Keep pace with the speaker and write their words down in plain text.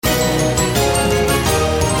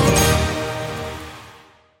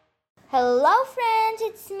friends,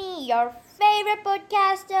 it's me, your favorite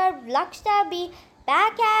podcaster, Vlaksha B,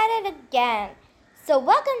 back at it again. So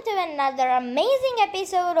welcome to another amazing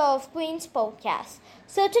episode of Queen's Podcast.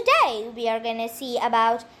 So today we are going to see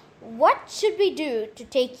about what should we do to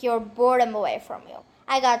take your boredom away from you.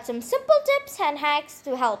 I got some simple tips and hacks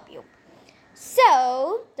to help you.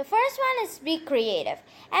 So the first one is be creative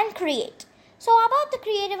and create. So about the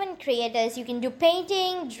creative and creators, you can do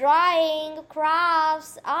painting, drawing,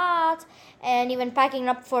 crafts, arts, and even packing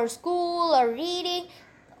up for school or reading.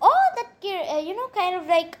 All that, kind of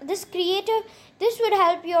like this creative, this would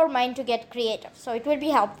help your mind to get creative. So it will be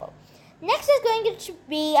helpful. Next is going to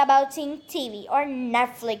be about seeing TV or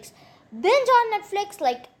Netflix. Binge on Netflix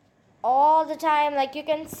like all the time. Like you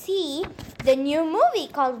can see the new movie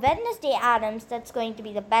called Wednesday Addams. That's going to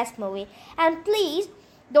be the best movie. And please,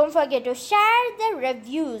 don't forget to share the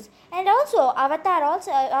reviews. And also,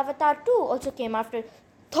 Avatar 2 also came after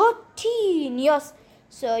 13 years.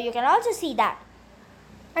 So you can also see that.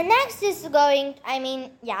 And next is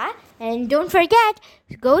and don't forget,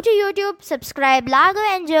 go to YouTube, subscribe Lago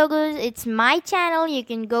and Jogus. It's my channel. You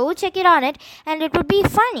can go check it on it. And it would be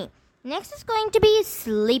funny. Next is going to be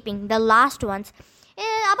sleeping, the last ones.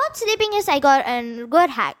 About sleeping is I got a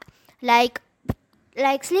good hack. Like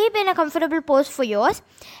sleep in a comfortable pose for yours,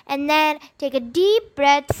 and then take a deep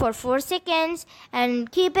breath for 4 seconds and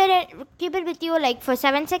keep it with you like for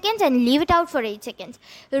 7 seconds and leave it out for 8 seconds.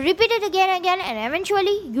 Repeat it again and again, and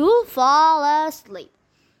eventually you'll fall asleep.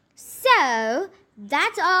 So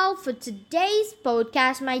that's all for today's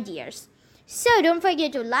podcast, my dears. So don't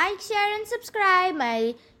forget to like, share, and subscribe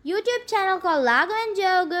my YouTube channel called Lago and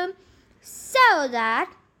Jogu, so that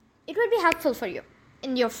it will be helpful for you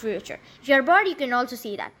in your future. If you're bored, you can also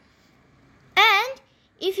see that. And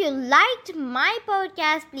if you liked my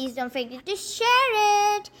podcast, please don't forget to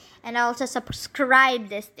share it and also subscribe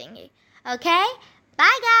this thingy. Okay?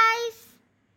 Bye guys!